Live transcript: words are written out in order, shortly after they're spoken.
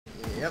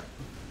Yep.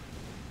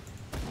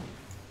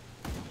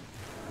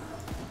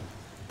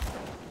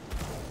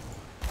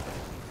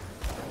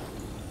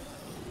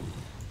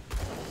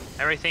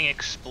 Everything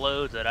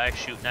explodes that I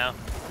shoot now.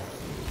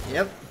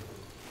 Yep.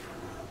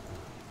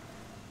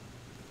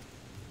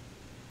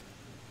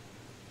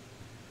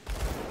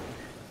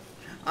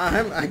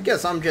 I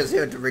guess I'm just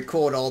here to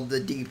record all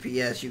the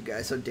DPS you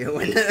guys are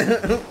doing.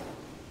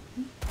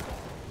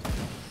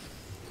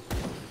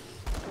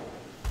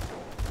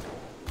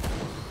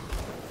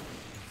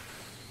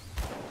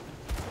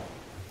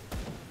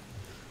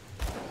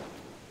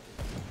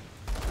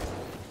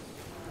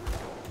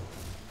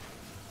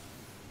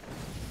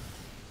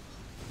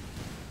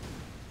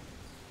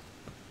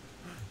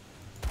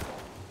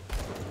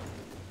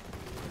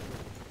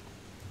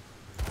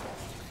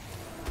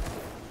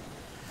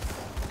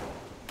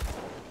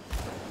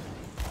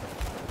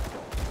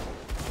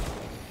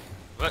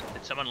 What?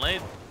 Did someone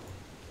leave?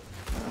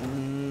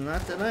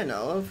 Not that I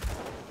know of.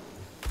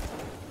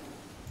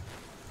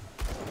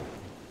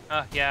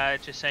 Oh, yeah,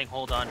 it's just saying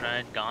hold on,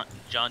 Ryan.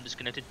 John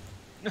disconnected.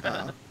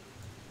 Oh.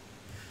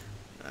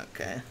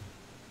 Okay.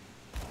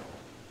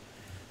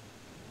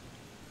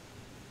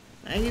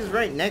 And he's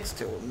right next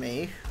to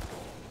me.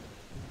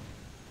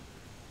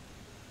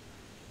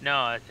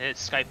 No,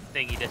 it's Skype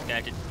thing he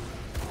disconnected.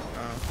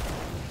 Oh.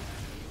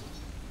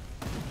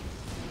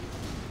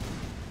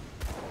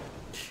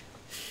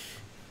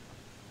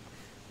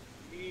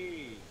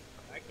 Jeez,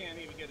 I can't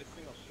even get a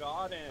single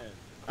shot in.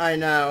 I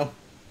know.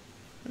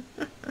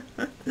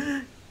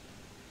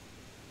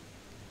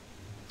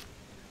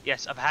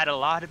 Yes, I've had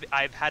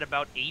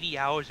about 80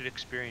 hours of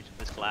experience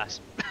with this class.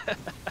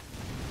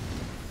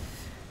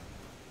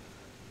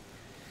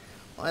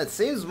 Well, it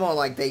seems more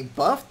like they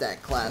buffed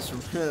that class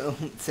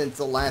since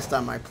the last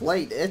time I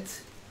played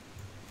it.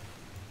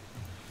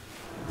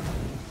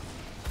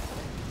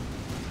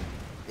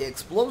 The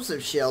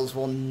explosive shells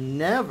were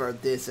never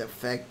this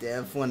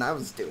effective when I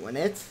was doing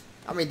it.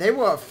 I mean, they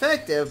were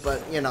effective,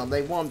 but, you know,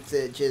 they want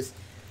to just...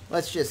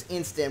 Let's just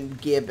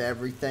instant gib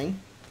everything.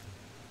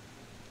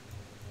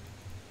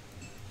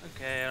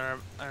 Okay,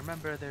 I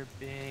remember there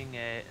being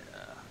a...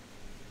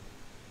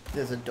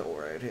 There's a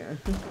door right here.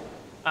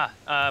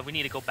 we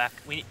need to go back.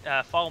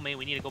 Follow me,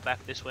 we need to go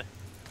back this way.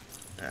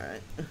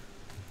 Alright.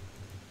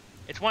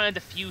 It's one of the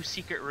few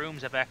secret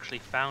rooms I've actually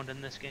found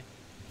in this game.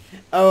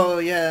 Oh,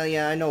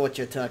 yeah, I know what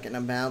you're talking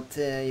about.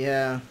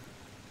 Yeah.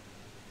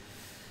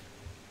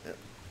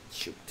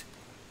 Shoot.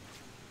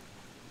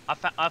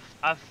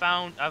 I've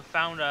found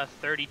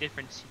 30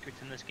 different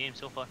secrets in this game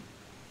so far.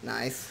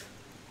 Nice.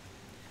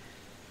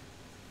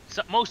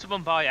 So, most of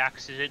them by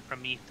accident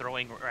from me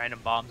throwing random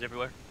bombs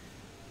everywhere.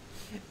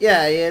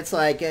 Yeah, it's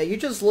like, you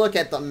just look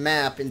at the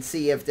map and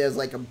see if there's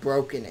like a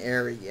broken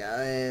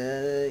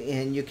area,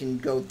 and you can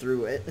go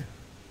through it.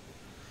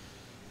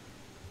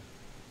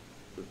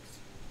 Oops,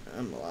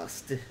 I'm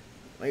lost.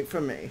 Wait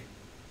for me.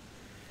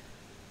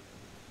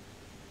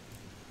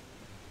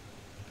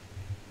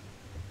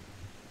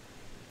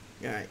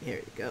 Alright, here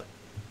you go.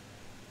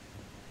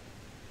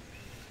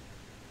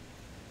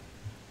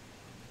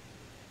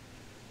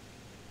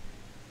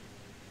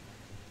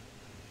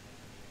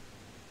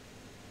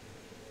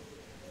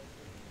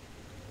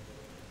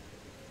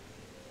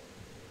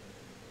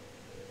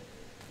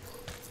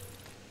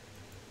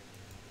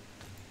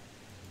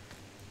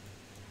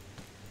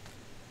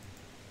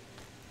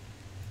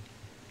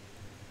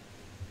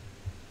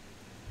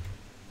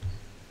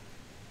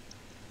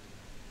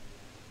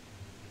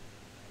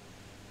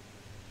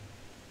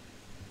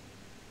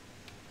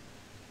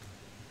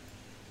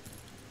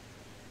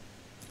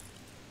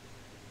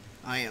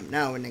 I am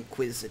now an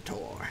Inquisitor.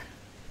 You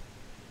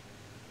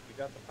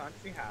got the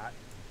fancy hat.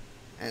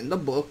 And the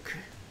book.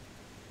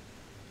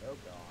 Oh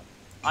god.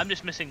 I'm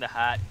just missing the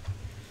hat.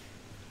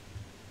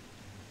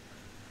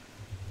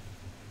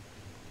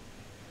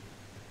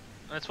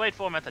 Let's wait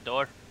for him at the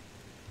door.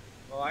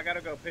 Well, I gotta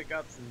go pick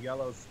up some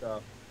yellow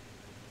stuff.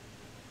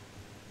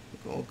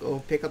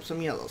 Go pick up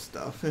some yellow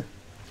stuff. There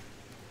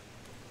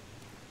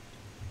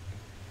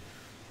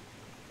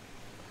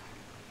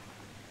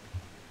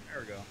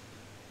we go.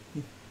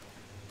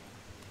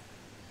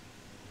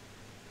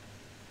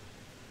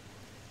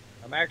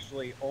 I'm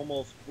actually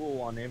almost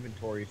full on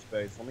inventory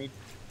space. Let me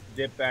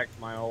dip back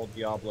to my old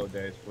Diablo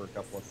days for a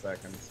couple of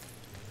seconds.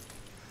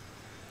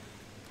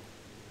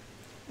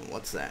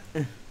 What's that?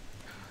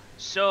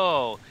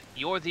 So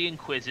you're the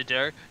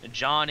Inquisitor.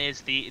 John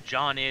is the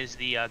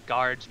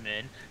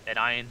guardsman, and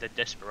I am the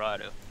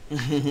desperado.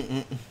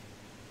 And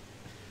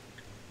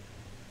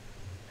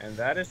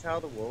that is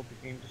how the world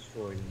became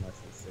destroyed in less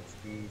than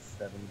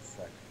 67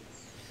 seconds.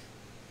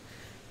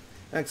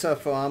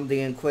 Except for I'm the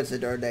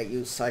Inquisitor that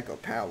used psycho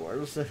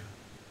powers.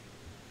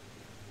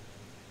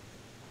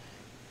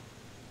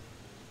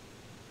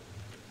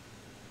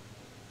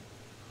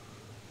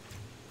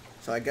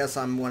 So I guess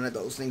I'm one of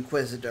those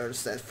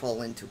Inquisitors that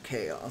fall into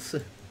chaos.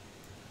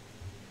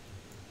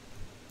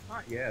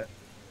 Not yet.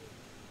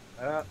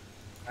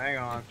 Hang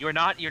on. You're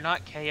not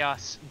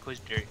Chaos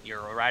Inquisitor.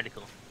 You're a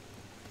radical.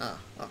 Oh,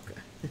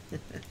 okay.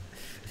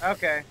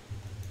 Okay.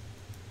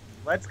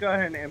 Let's go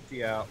ahead and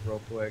empty out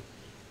real quick.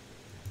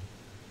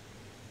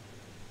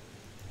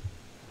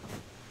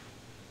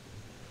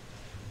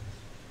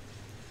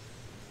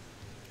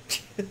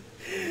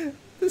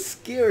 The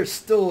skier's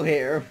still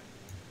here.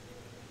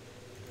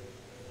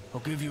 I'll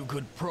give you a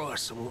good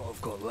price on what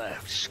I've got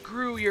left.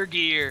 Screw your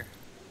gear.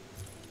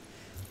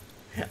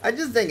 I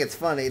just think it's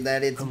funny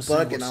that it's Come see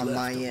bugging what's on left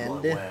my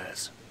of end.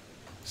 wares.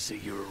 See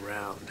you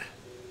around.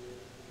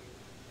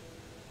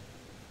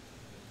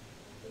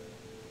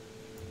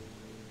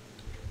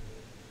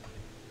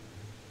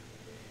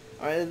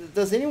 Alright,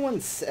 does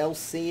anyone else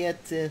see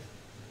it?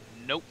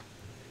 Nope.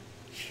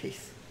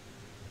 Jeez.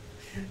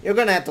 You're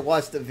gonna have to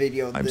watch the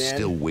video I'm then.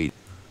 still waiting.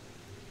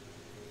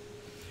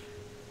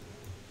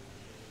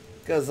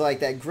 Because, like,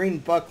 that green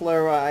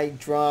buckler I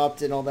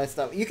dropped and all that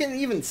stuff. You can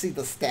even see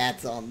the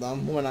stats on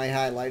them when I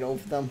highlight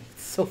over them.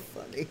 It's so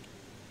funny.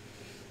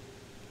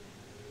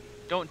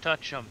 Don't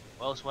touch them.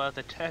 Well, as well as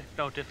the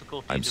techno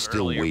difficulties I'm of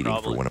still earlier, waiting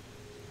probably. for one of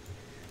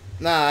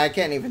Nah, I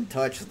can't even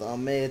touch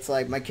them. It's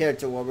like my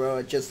character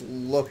will just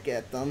look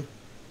at them.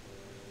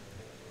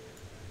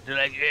 They're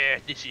like, yeah,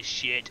 this is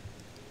shit.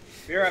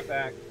 Be right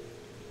back.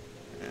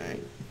 Alright.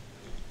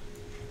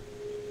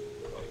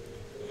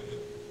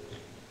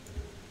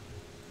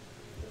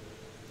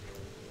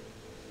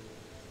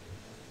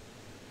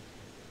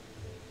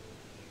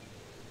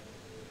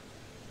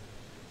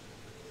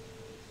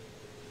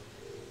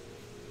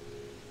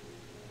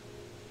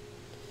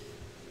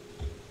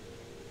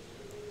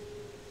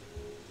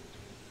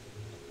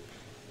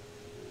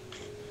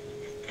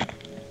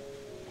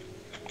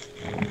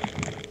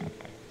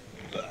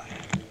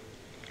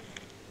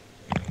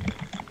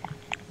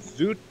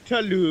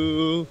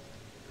 Zootaloo.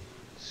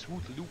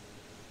 Swoot-a-loop.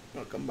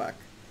 Welcome back.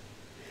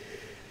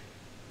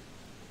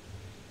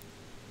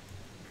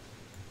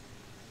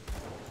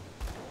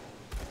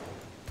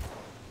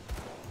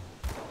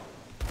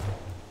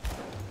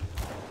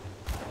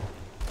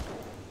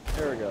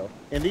 There we go.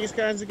 In these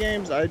kinds of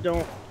games, I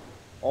don't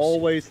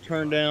always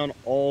turn down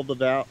all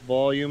the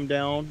volume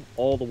down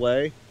all the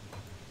way.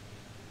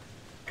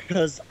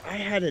 Because I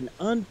had an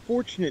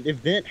unfortunate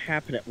event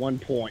happen at one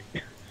point.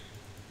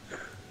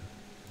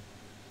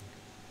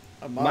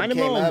 A mob Mind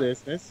my came own up.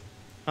 business.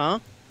 Huh?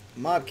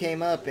 Mob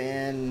came up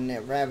and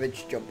it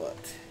ravaged your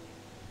butt.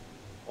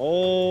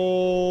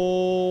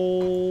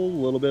 Oh, a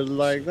little bit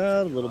like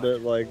that, a little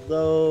bit like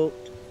that.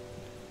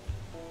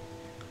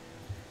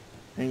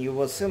 And you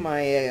were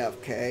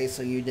semi-AFK,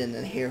 so you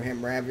didn't hear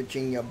him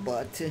ravaging your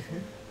butt.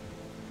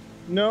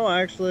 No,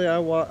 actually, I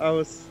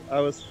was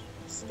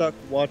stuck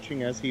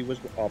watching as he was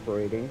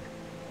operating.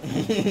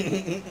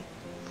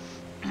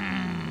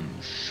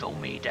 Show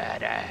me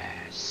that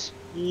ass.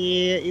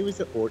 Yeah, it was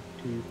an orc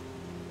too.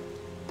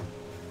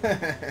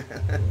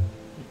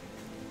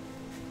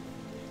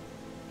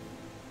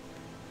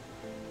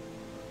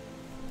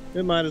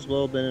 It might as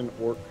well have been an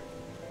orc.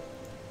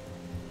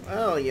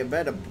 Well, you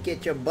better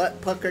get your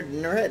butt puckered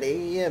and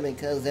ready, yeah,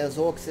 because there's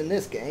orcs in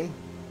this game.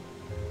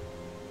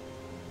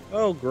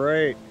 Oh,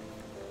 great.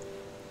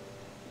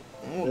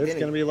 Oh, It's getting-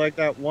 gonna be like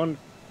that one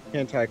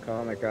hentai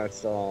comic I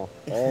saw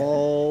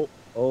all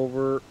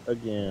over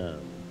again.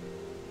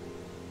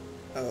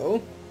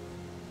 Oh?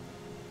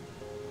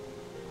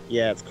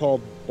 Yeah, it's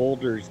called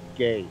Boulder's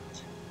Gate.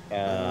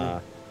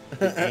 The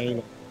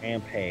Anal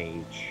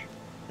Rampage.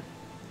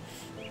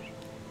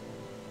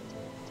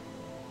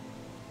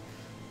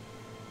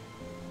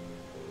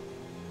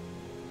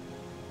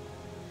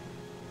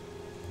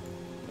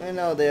 I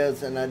know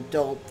there's an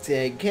adult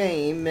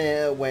game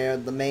where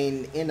the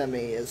main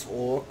enemy is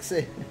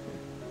orcs.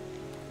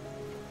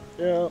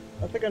 Yeah,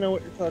 I think I know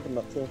what you're talking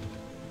about too.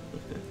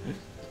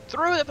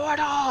 Through the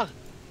portal!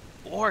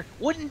 Or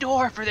wooden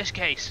door for this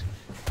case.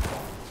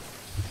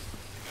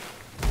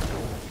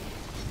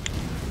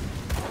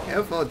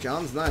 Careful,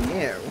 John's not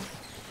here.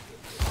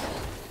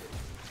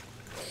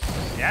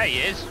 Yeah, he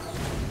is.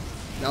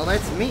 No,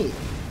 that's me.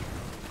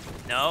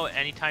 No,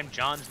 anytime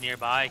John's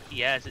nearby,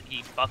 he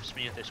buffs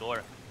me with this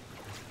aura.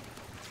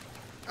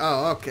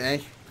 Oh,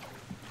 okay.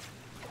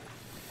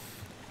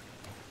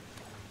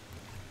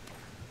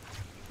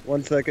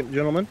 1 second,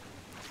 gentlemen.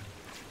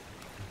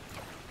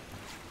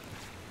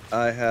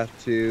 I have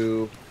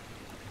to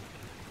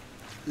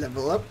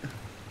Level up.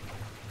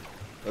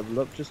 level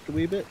up just a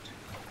wee bit.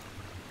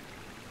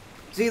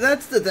 See,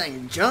 that's the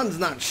thing. John's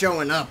not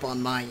showing up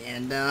on my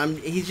end.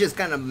 He's just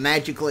kind of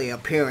magically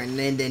appearing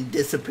and then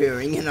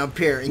disappearing and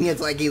appearing.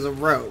 It's like he's a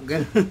rogue.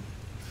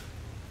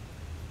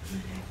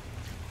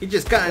 He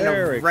just kind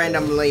There we of go.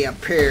 randomly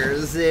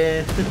appears.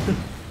 There's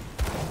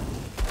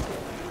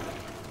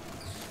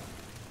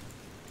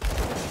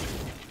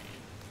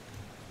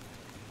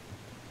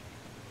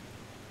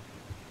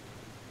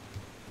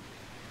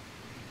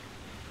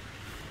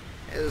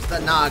the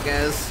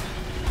Nagas.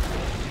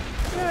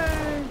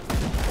 Yay.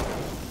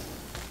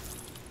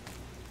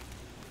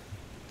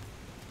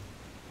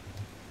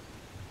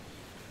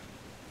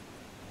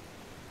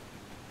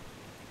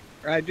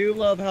 I do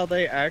love how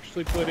they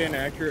actually put in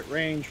accurate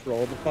range for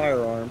all the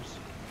firearms.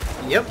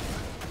 Yep.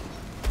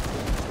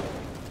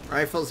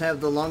 Rifles have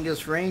the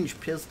longest range.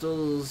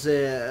 Pistols,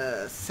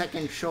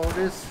 second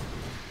shortest.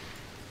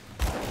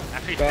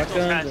 Actually,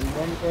 Shotguns and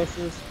one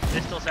pluses.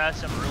 Pistols has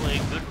some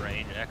really good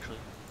range, actually.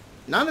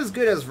 Not as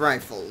good as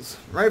rifles.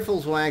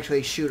 Rifles will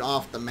actually shoot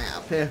off the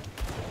map.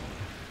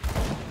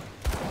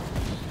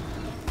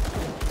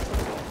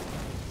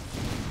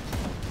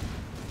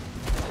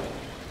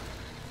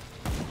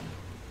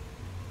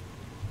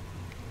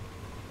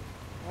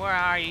 Where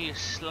are you,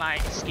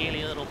 slight,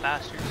 scaly little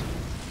bastards?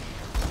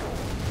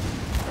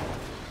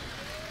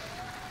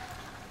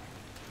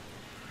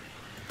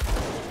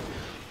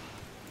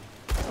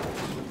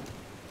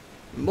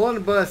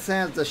 Blunderbuss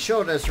has the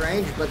shortest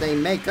range, but they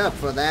make up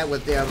for that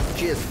with their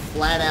just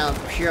flat out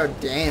pure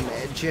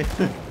damage.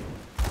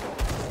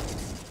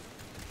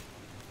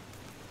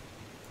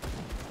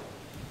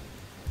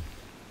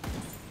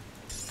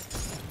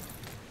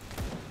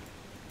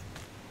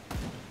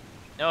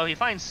 No, if you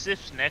find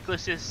Sif's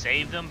necklaces,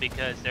 save them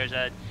because there's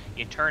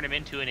you turn them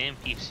into an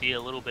NPC a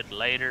little bit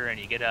later and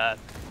you get a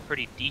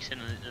pretty decent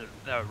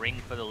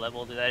ring for the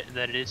level that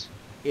it is.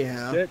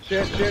 Yeah.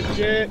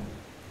 Shit.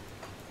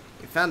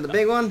 You found the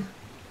big one?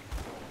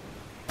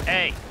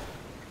 Hey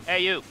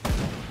you.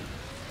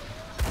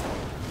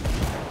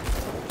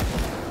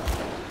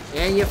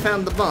 Yeah, you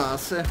found the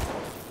boss. And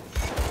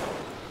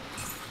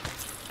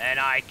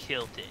I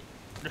killed it.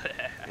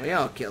 We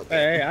all killed it.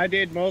 Hey, I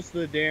did most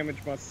of the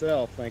damage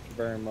myself. Thank you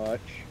very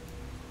much.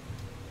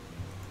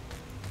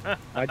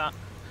 I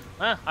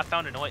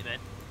found an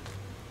ointment.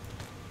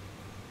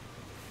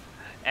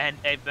 And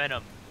a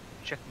venom.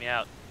 Check me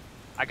out.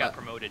 I got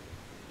promoted.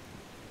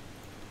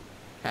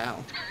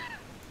 How?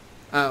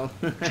 Oh.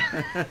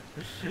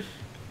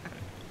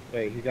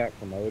 Wait, he got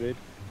promoted?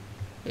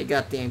 He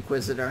got the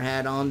Inquisitor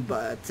hat on,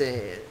 but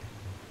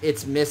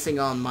it's missing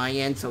on my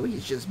end, so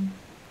he's just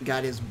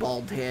got his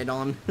bald head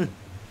on.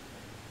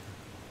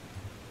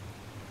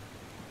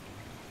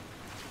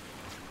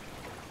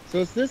 So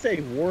is this a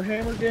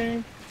Warhammer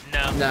game?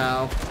 No.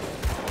 No.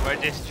 We're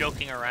just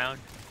joking around.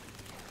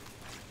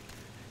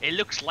 It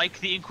looks like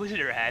the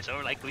Inquisitor hat,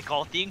 or like we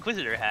call it the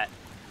Inquisitor hat.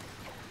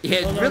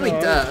 Yeah, it No, really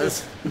no,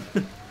 does.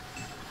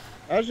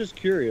 I was just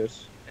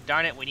curious.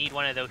 Darn it, we need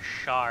one of those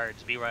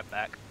shards. Be right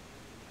back.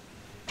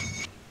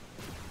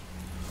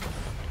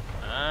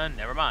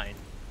 Never mind.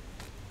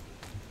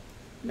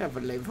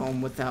 Never leave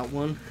home without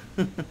one.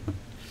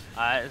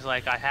 It's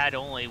like I had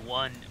only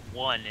one,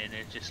 and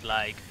it's just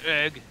like,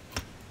 ugh.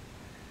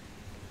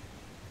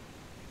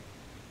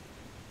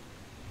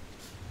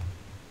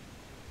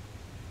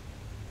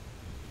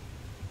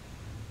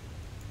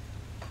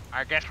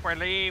 I guess we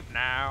leave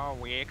now.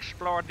 We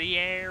explored the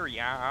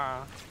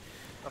area.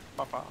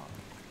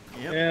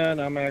 Yep. And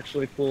I'm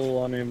actually full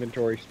on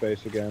inventory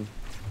space again.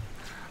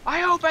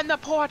 I opened the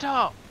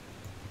portal!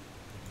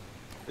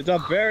 It's a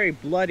very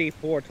bloody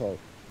portal.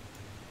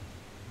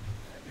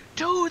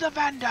 To the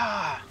vendor!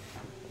 I'll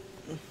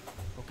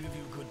give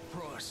you a good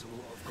price on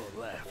what I've got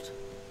left.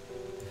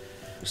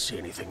 You see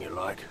anything you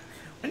like?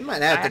 We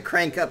might have to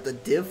crank up the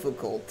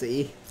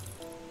difficulty.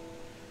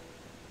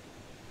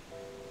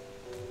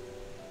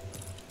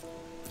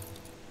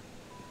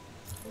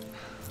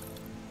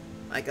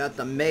 I got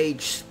the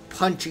mage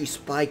punchy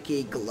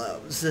spiky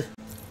gloves.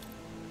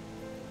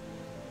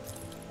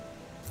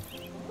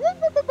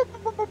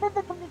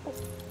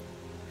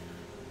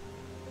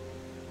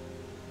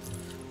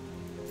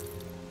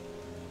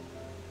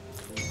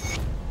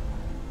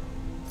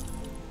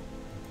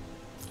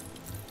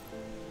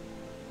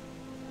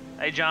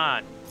 Hey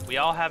John, we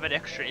all have an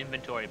extra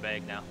inventory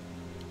bag now.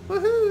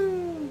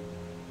 Woohoo!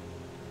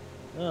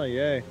 Oh,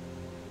 yay.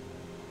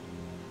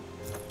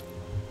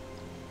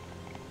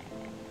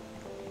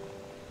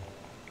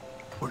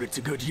 Put it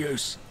to good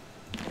use.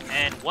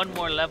 And one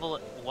more level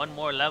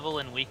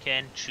and we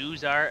can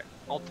choose our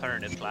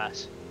alternative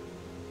class.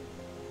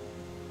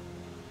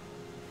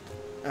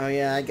 Oh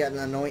yeah, I got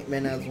an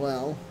ointment as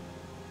well.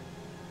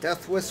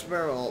 Death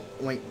Whisper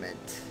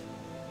ointment.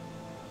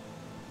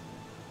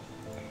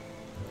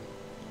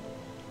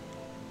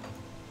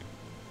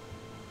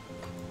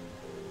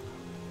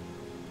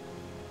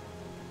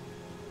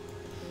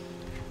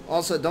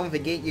 Also, don't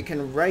forget you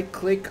can right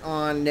click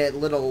on that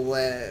little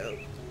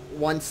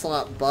one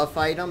slot buff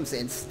items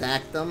and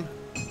stack them.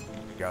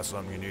 Got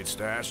something you need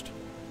stashed?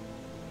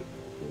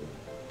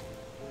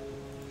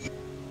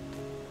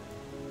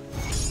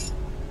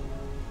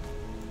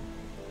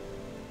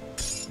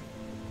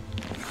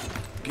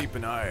 Keep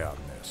an eye out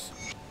on this.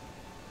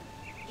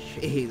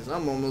 Jeez,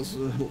 I'm almost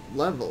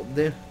leveled,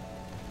 dude.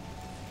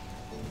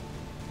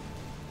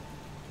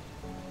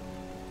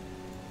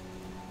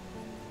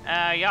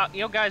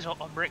 You guys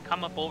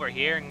come up over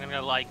here. I'm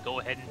gonna like go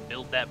ahead and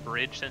build that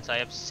bridge since I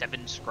have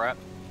 7 scrap.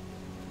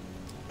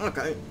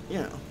 Okay,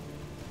 yeah.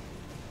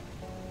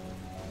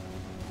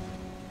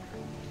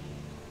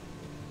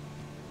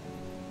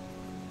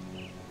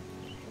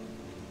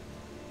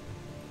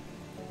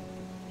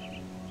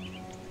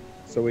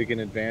 So we can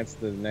advance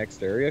to the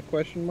next area,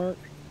 question mark?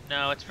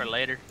 No, it's for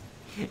later.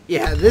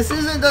 Yeah, this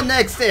isn't the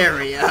next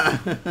area.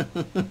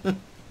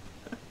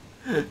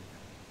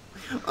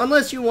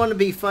 Unless you want to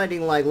be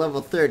fighting like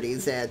level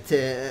 30s at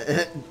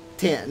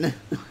 10.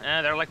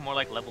 They're like more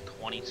like level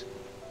 20s.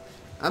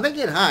 They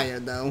get higher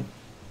though.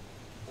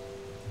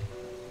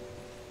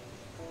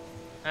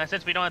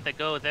 Since we don't have to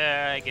go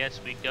there, I guess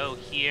we go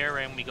here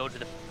and we go to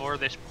the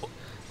furthest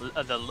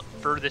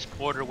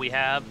portal we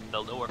have,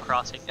 the lower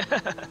crossing.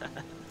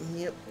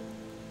 Yep.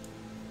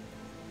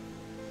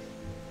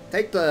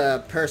 Take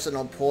the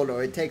personal portal.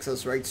 It takes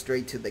us right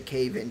straight to the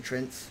cave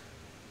entrance.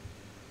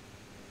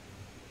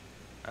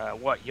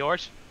 What,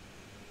 yours?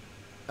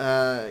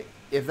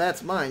 If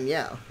that's mine,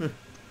 yeah.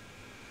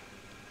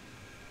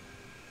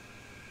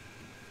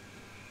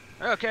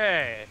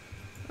 Okay.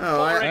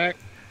 Oh, I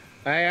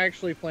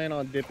actually plan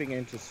on dipping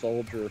into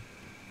Soldier.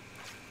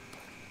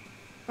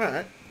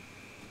 Alright.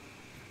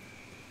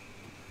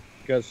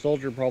 Because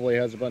Soldier probably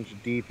has a bunch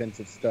of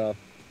defensive stuff.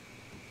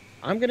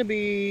 I'm going to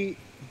be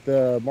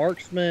the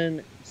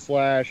marksman /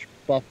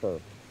 buffer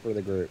for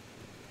the group.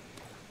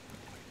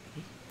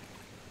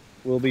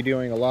 We'll be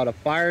doing a lot of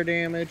fire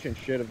damage and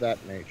shit of that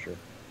nature.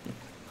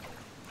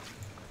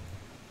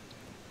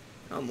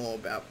 I'm all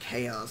about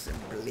chaos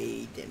and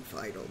bleed and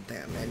vital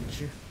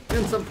damage.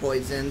 And some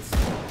poisons.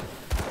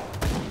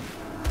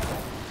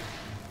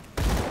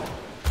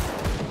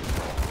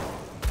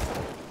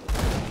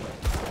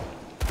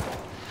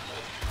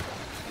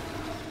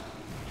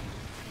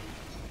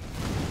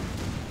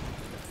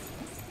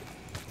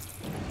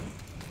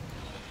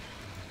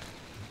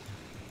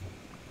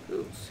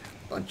 Ooh,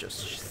 bunch of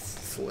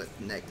slit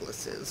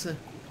necklaces.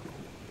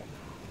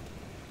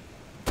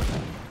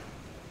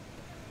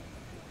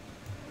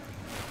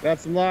 Got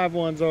some live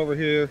ones over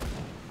here.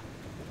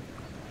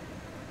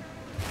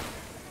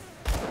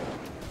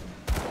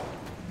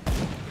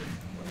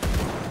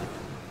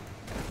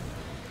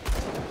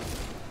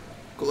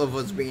 Glove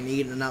was being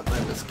eaten up by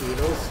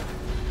mosquitoes.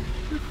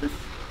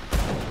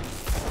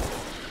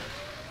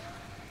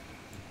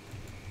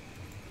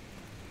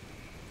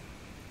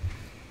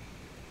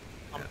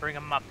 I'm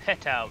bringing my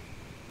pet out.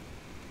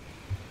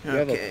 You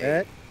have a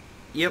pet?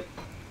 Yep.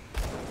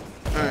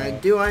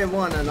 Alright, do I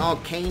want an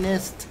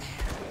Arcanist?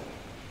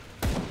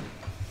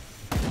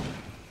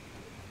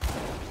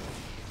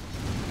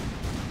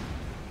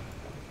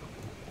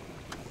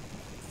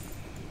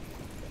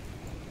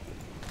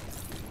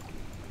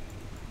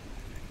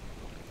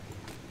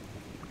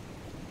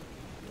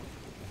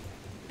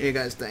 What do you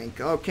guys think?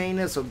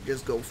 Arcanist or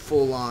just go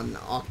full on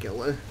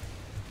Ocular?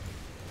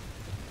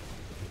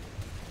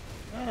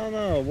 I don't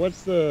know.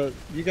 What's the...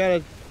 You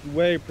gotta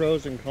weigh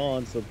pros and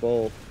cons of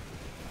both.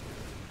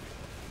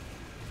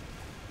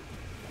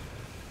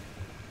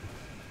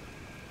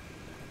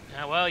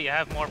 Well, you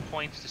have more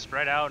points to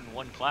spread out in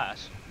one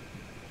class.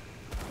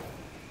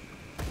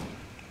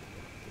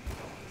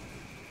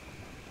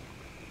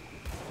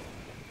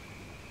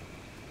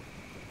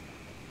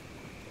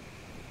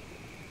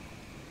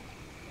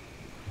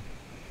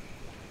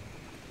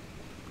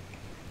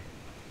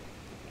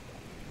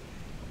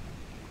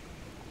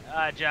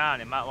 John,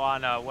 you might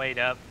want to wait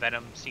up.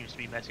 Venom seems to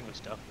be messing with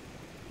stuff.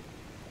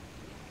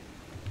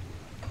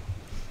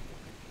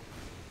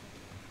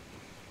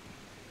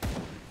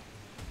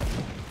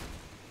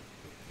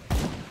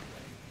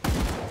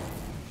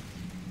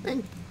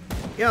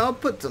 Yeah, I'll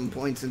put some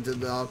points into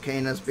the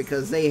Arcanist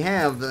because they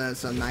have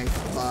some nice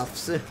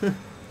buffs.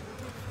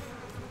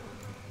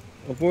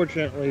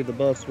 Unfortunately, the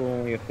buffs will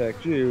only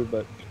affect you,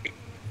 but...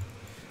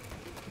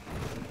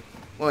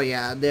 Well,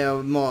 yeah,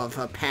 they're more of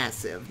a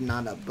passive,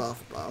 not a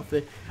buff.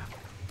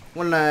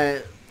 When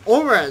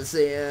auras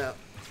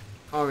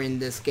are in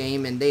this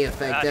game and they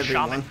affect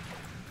everyone. Shaman.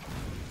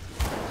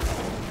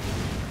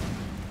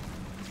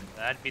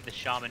 That'd be the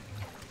shaman.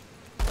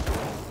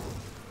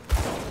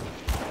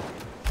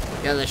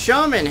 Yeah, the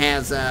shaman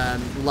has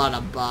a lot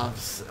of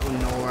buffs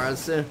on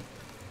auras.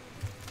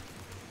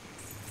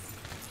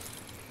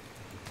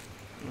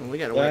 We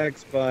gotta Lag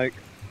spike.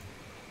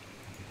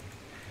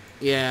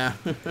 Yeah.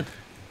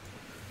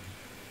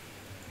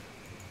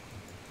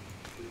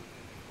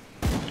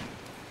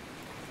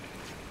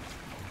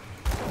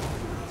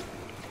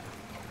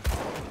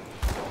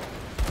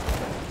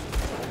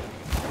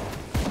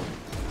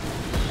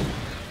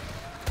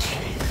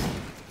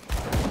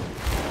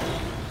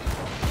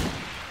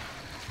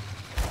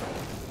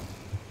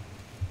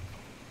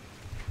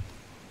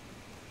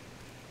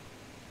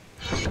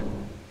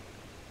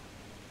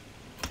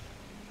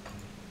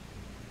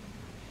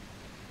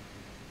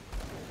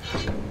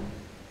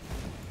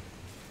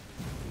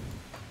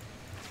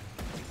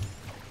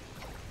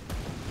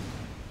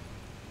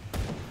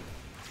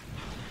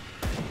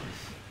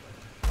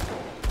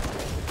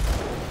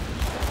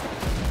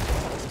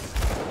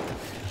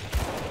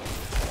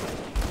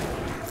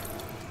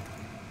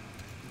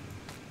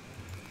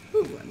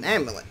 Ooh, an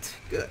amulet.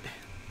 Good.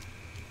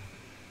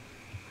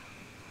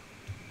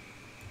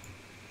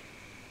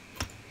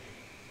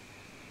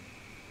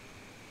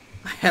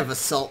 I have a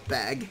salt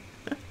bag.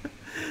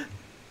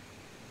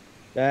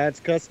 That's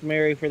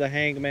customary for the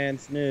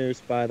hangman's noose,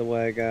 by the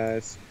way,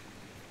 guys.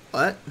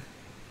 What?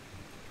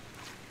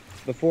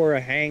 Before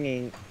a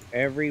hanging,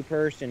 Every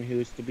person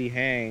who's to be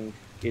hanged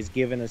is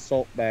given a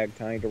salt bag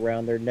tied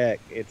around their neck.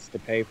 It's to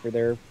pay for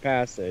their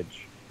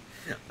passage.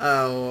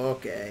 Oh,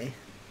 okay.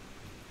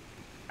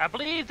 I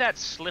believe that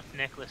slip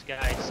necklace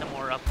guy is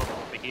somewhere up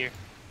over here.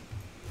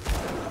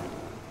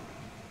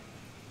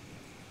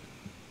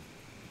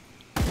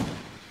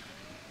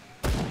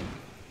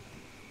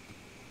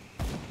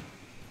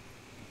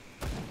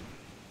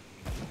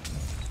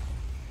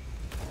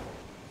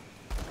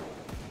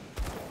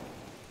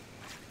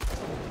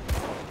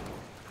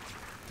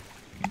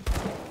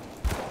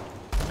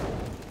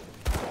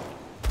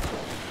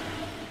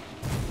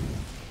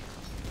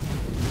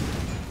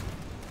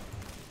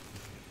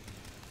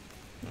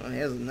 Well,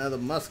 here's another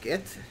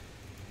musket.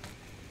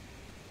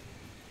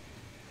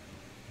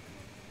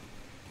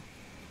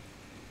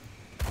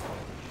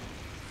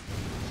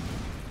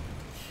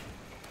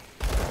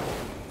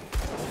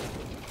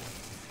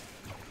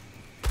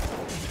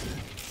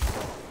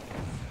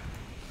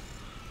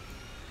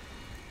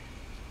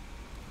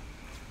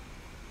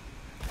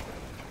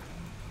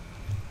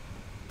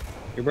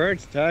 Your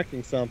bird's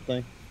attacking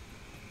something.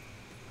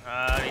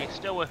 He's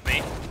still with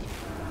me.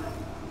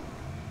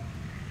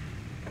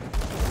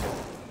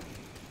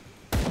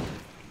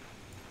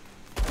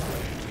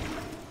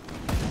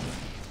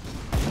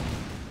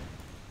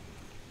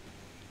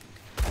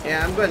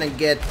 Yeah, I'm gonna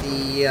get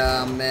the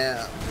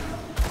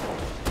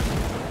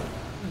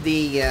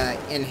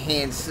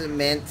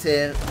enhancement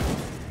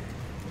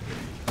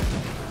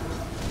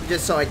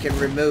just so I can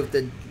remove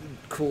the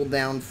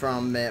cooldown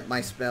from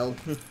my spell.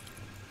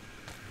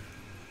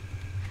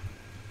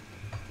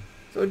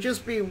 So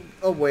just be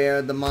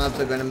aware the mobs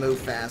are gonna move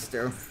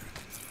faster.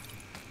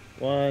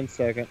 1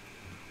 second.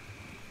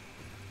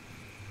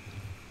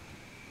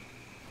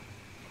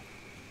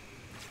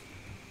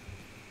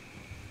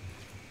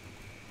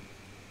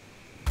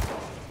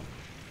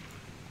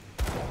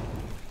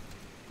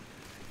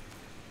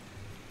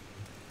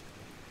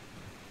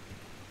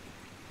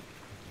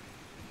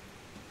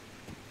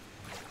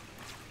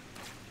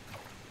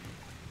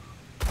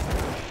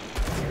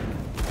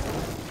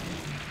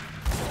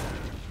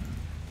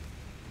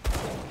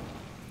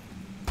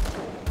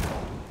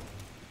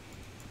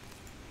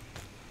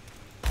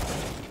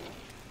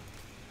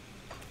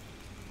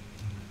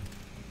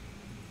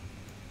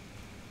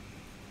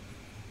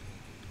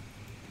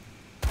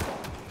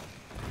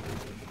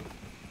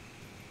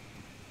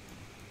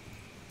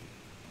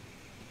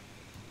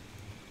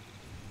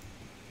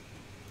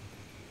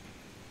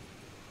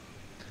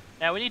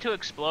 Now we need to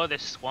explore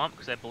this swamp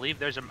because I believe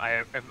there's a.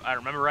 If I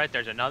remember right,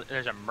 there's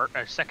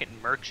a second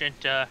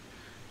merchant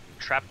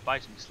trapped by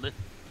some slip.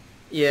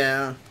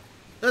 Yeah,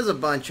 there's a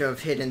bunch of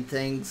hidden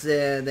things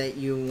that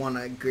you want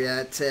to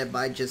get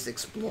by just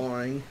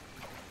exploring.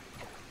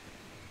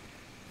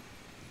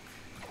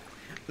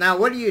 Now,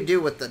 what do you do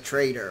with the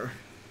trader?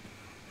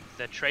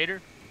 The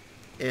trader?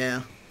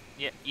 Yeah.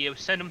 Yeah, you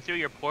send him through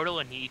your portal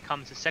and he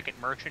becomes a second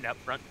merchant up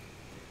front.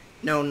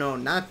 No,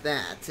 not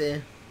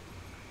that.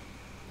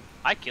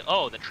 I kill.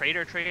 Oh, the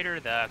trader,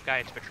 the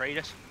guy that's betrayed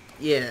us.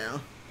 Yeah.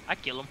 I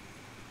kill him.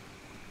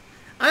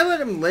 I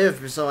let him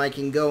live so I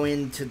can go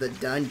into the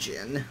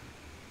dungeon.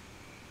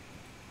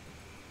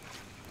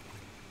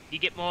 You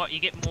get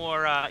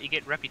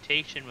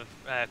reputation with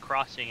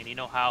crossing, and you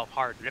know how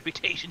hard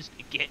reputations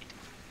to get.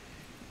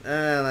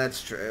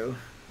 That's true.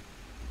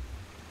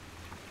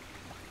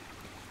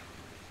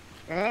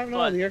 I don't know,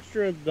 But- the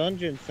extra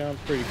dungeon sounds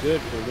pretty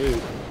good for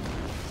loot.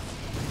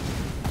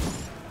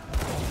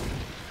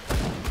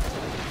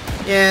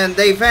 And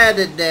they've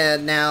added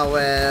now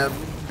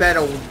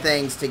better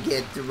things to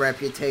get the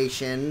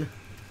reputation.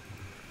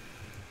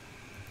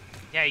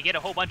 Yeah, you get a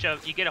whole bunch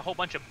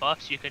of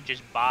buffs you can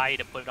just buy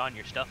to put on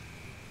your stuff.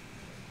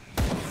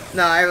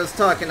 No, I was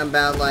talking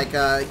about like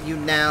you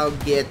now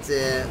get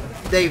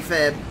they've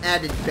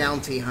added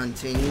bounty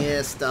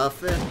hunting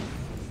stuff.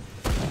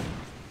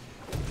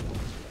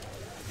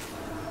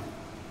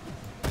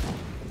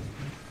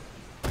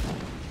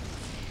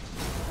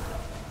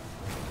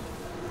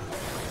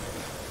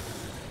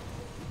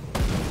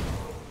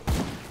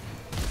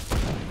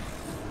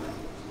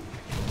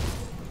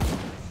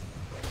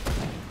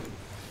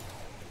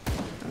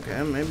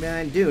 Okay, maybe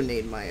I do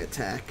need my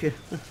attack.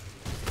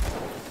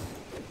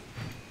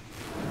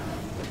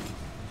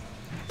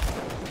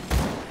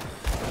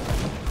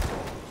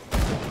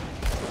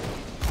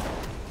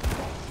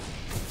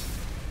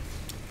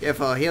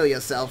 Careful, heal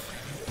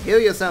yourself. Heal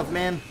yourself,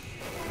 man.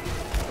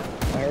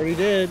 I already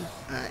did.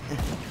 Alright.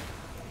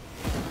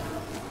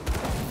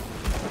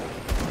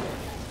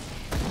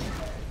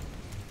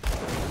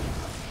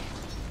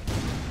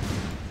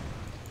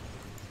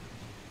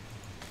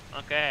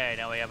 Okay,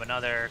 now we have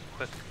another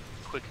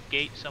quick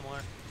gate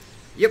somewhere.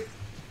 Yep.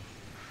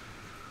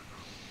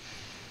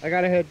 I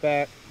gotta head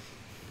back.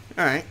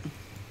 Alright.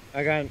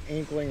 I got an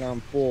inkling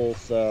I'm full,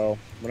 so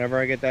whenever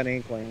I get that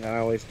inkling, I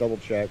always double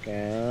check.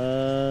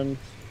 And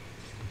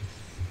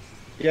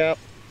yep,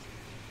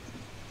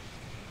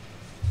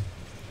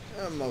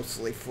 I'm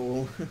mostly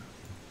full.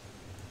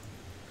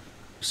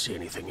 See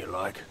anything you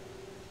like?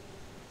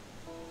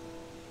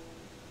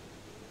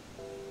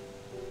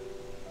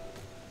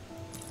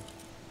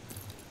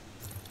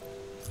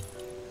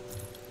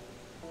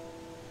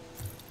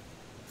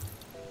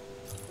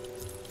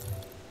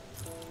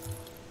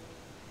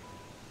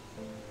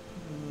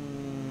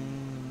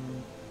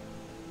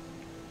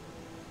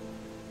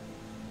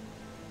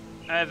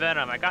 Hey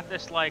Venom, I got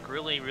this like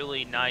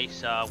really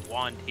nice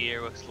wand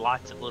here with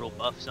lots of little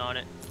buffs on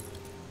it.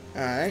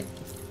 Alright.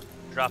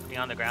 Dropping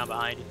on the ground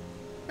behind you.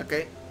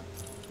 Okay.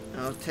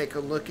 I'll take a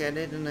look at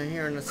it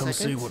here in a Come second.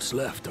 see what's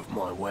left of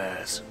my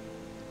wares.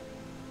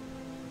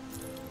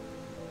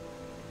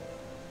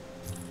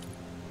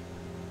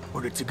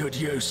 Put it to good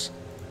use.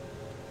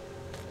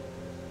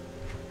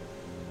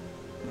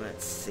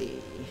 Let's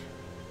see.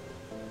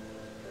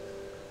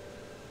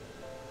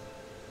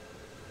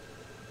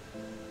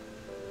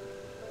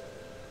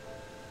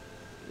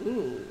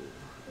 Ooh.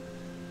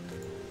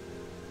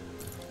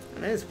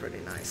 That is pretty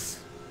nice.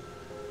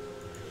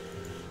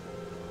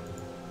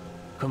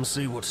 Come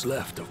see what's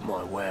left of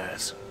my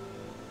wares.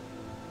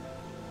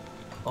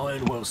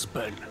 Iron well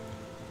spent.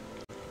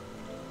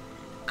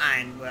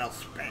 Iron well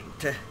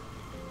spent.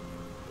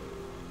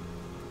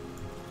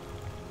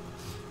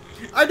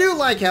 I do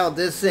like how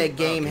this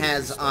game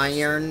has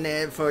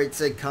iron for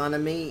its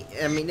economy.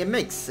 I mean, it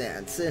makes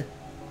sense.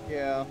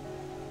 Yeah.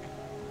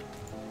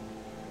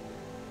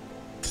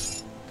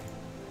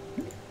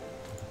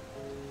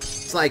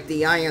 It's like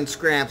the iron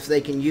scraps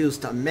they can use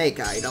to make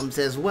items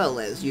as well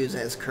as use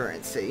as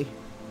currency.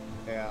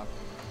 Yeah.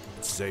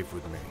 It's safe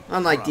with me.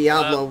 Unlike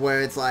Diablo,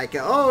 where it's like,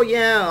 oh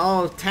yeah,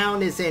 oh,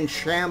 town is in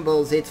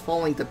shambles, it's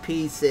falling to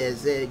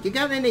pieces. You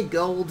got any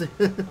gold?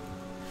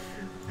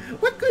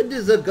 What good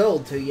is a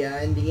gold to you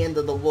in the end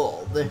of the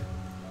world?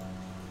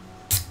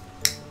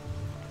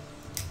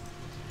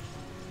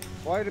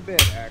 Quite a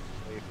bit,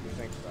 actually, if you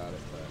think about it.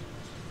 But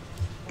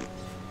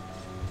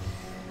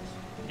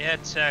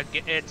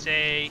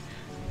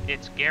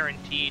It's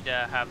guaranteed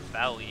to have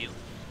value.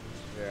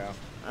 yeah.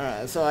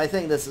 Alright, so I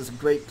think this is a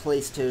great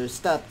place to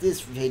stop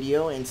this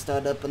video and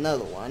start up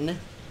another one.